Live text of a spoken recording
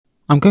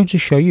I'm going to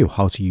show you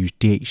how to use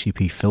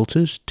DHCP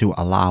filters to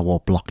allow or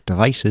block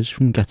devices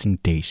from getting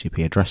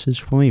DHCP addresses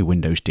from a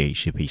Windows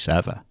DHCP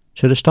server.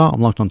 So to start,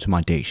 I'm logged onto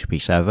my DHCP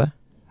server,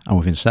 and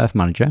within Server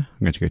Manager,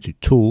 I'm going to go to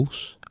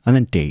Tools and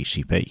then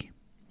DHCP.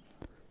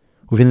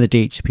 Within the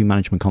DHCP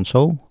Management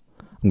Console,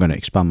 I'm going to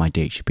expand my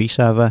DHCP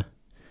server,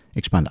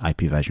 expand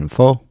IP version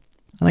 4,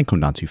 and then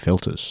come down to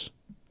Filters.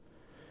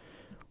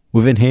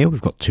 Within here,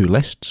 we've got two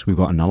lists. We've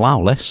got an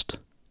Allow list,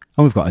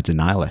 and we've got a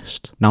Deny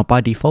list. Now,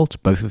 by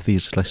default, both of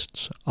these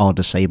lists are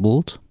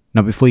disabled.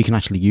 Now, before you can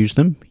actually use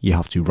them, you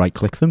have to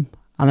right-click them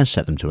and then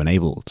set them to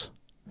Enabled.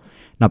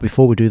 Now,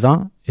 before we do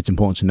that, it's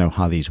important to know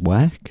how these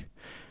work.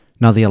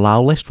 Now, the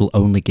Allow list will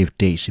only give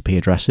DHCP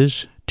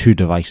addresses to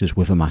devices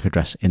with a MAC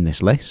address in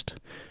this list.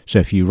 So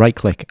if you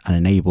right-click and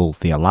enable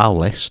the Allow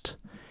list,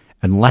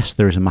 unless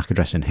there is a MAC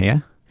address in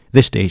here,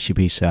 this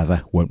DHCP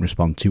server won't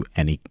respond to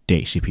any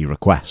DHCP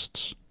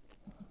requests.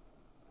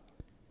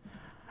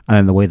 And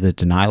then the way the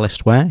Deny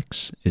list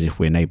works is if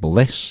we enable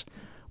this,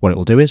 what it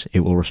will do is it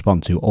will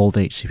respond to all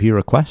DHCP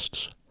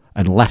requests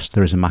unless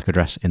there is a MAC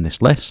address in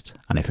this list,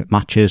 and if it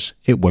matches,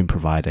 it won't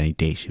provide any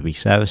DHCP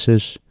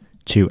services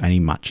to any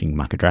matching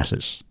MAC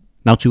addresses.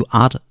 Now, to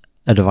add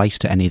a device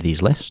to any of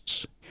these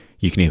lists,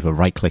 you can either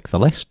right-click the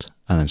list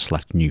and then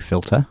select New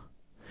Filter,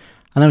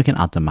 and then we can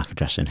add the MAC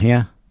address in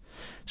here.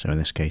 So in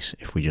this case,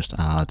 if we just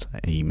add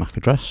a MAC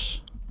address,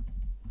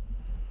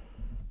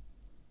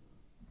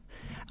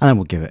 and then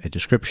we'll give it a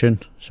description.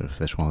 So for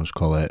this one, let's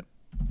call it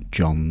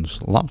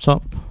John's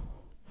laptop, and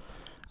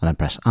then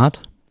press Add.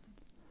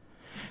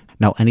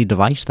 Now, any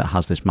device that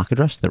has this MAC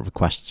address that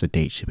requests a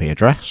DHCP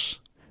address,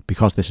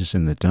 because this is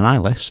in the Deny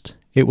list,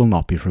 it will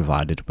not be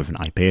provided with an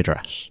IP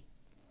address.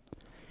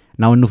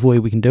 Now, another way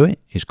we can do it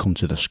is come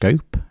to the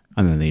scope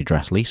and then the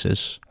address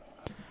leases,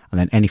 and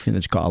then anything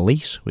that's got a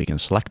lease, we can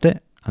select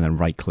it and then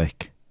right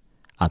click,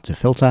 add to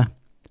filter,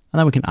 and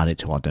then we can add it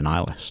to our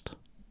Deny list.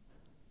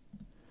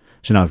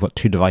 So now I've got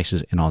two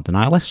devices in our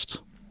Deny list,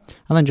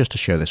 and then just to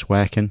show this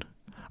working,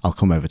 I'll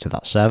come over to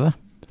that server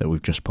that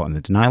we've just put in the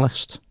Deny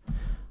list,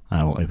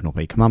 and I will open up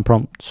a command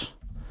prompt,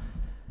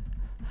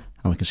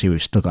 and we can see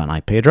we've still got an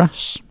IP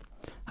address.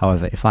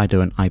 However, if I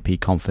do an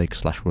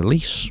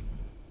ipconfig/release,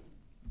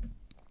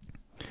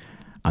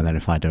 and then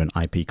if I do an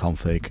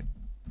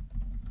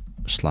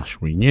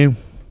ipconfig/renew,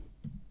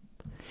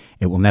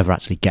 it will never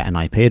actually get an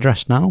IP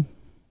address now,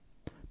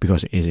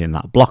 because it is in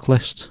that block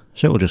list,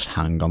 so it will just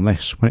hang on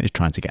this when it is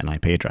trying to get an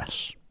IP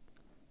address.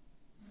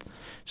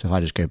 So if I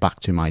just go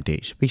back to my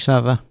DHCP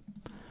server,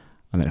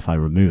 and then if I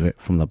remove it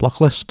from the block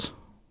list,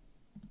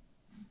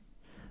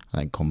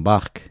 and then come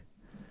back,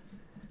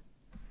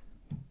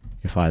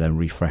 if I then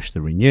refresh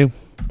the renew,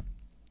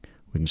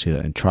 we can see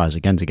that it tries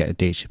again to get a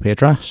DHCP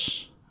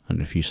address, and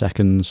in a few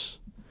seconds,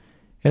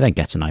 it then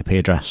gets an IP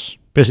address,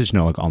 because it's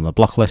no longer on the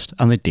block list,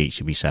 and the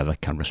DHCP server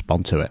can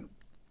respond to it.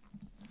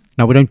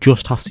 Now, we don't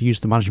just have to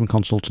use the management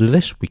console to do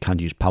this, we can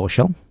use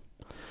PowerShell.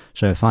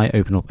 So if I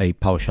open up a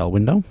PowerShell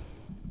window,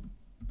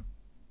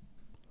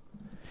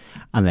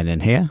 and then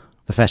in here,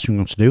 the first thing we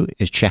want to do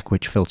is check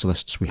which filter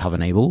lists we have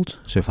enabled.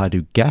 So if I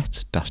do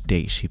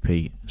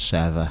get-dhcp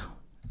server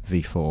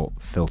v4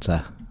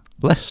 filter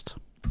list,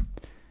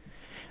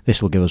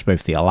 this will give us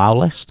both the allow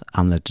list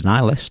and the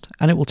deny list,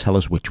 and it will tell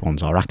us which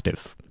ones are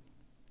active.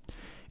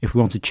 If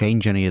we want to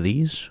change any of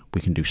these, we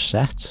can do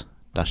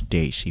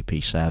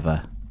set-dhcp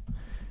server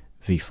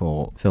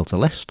v4 filter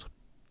list,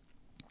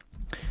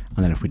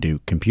 and then if we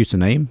do computer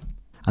name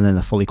and then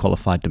the fully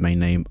qualified domain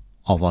name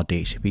of our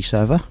DHCP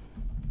server,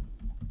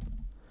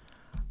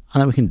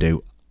 and then we can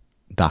do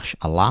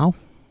 -allow,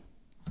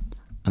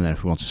 and then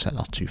if we want to set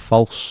that to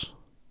false,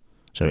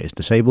 so it is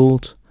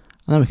disabled,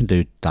 and then we can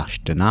do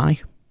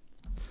 -deny,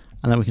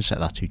 and then we can set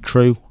that to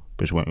true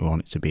because we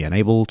want it to be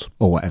enabled,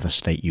 or whatever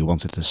state you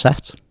want it to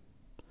set.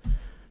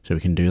 So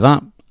we can do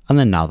that, and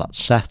then now that's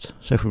set.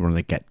 So if we run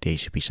the get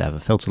DHCP server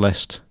filter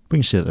list, we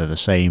can see that they're the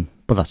same,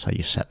 but that's how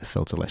you set the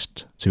filter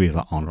list to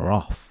either on or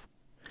off.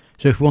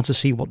 So if we want to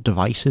see what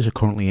devices are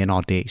currently in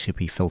our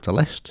DHCP filter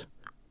list,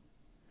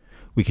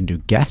 we can do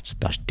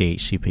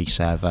get-dhcp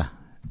server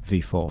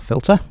v4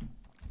 filter,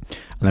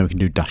 and then we can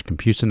do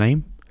 -computer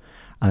name,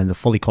 and then the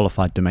fully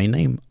qualified domain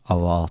name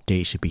of our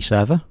DHCP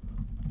server.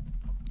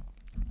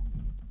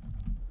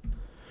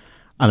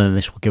 And then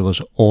this will give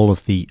us all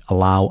of the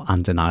allow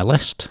and deny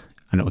list,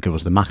 and it will give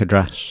us the MAC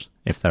address,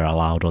 if they're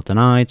allowed or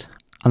denied,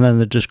 and then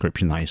the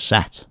description that is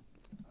set.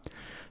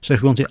 So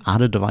if we want to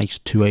add a device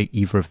to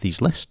either of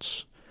these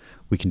lists,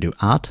 we can do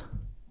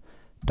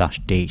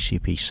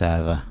add-dhcp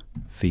server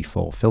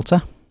v4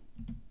 filter,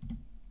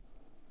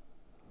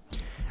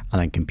 and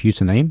then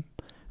computer name.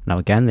 Now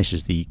again, this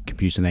is the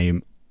computer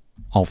name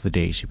of the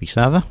DHCP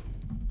server.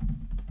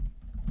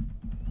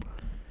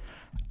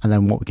 And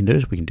then what we can do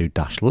is we can do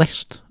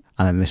 -list,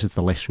 and then this is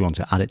the list we want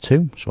to add it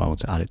to. So I want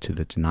to add it to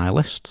the deny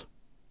list.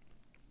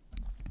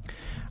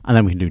 And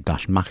then we can do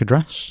 -MAC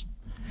address,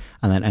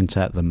 and then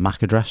enter the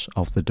MAC address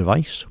of the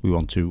device we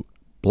want to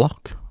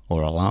block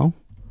or allow.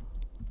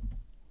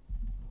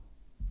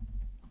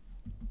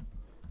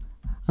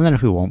 And then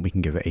if we want, we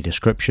can give it a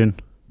description.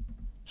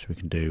 So we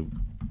can do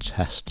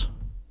test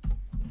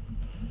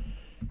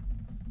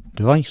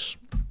device.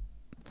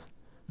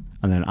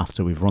 And then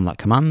after we've run that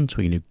command,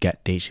 we can do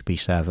get DHCP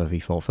server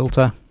v4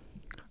 filter.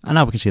 And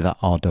now we can see that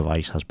our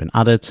device has been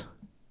added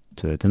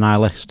to the deny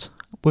list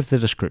with the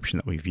description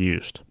that we've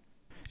used.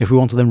 If we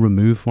want to then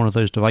remove one of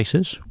those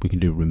devices, we can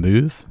do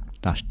remove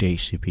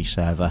 -DHCP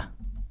server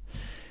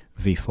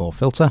v4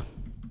 filter.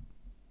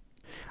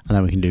 And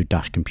then we can do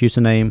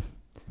 -computer name,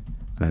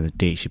 and then the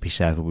DHCP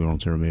server we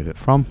want to remove it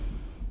from.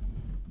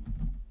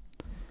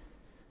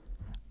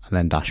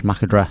 And then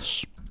 -MAC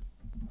address,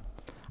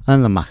 and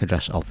then the MAC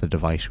address of the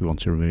device we want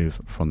to remove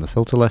from the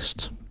filter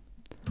list.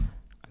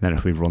 And then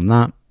if we run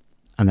that,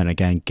 and then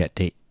again get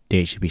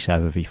DHCP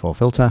server v4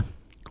 filter,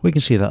 we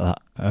can see that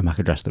that MAC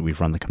address that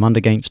we've run the command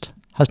against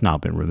has now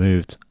been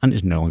removed and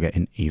is no longer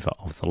in either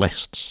of the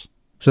lists.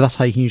 So that's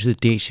how you can use the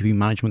DHCP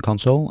management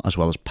console as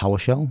well as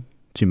PowerShell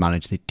to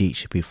manage the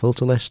DHCP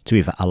filter list to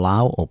either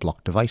allow or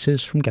block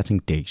devices from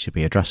getting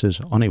DHCP addresses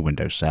on a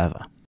Windows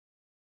server.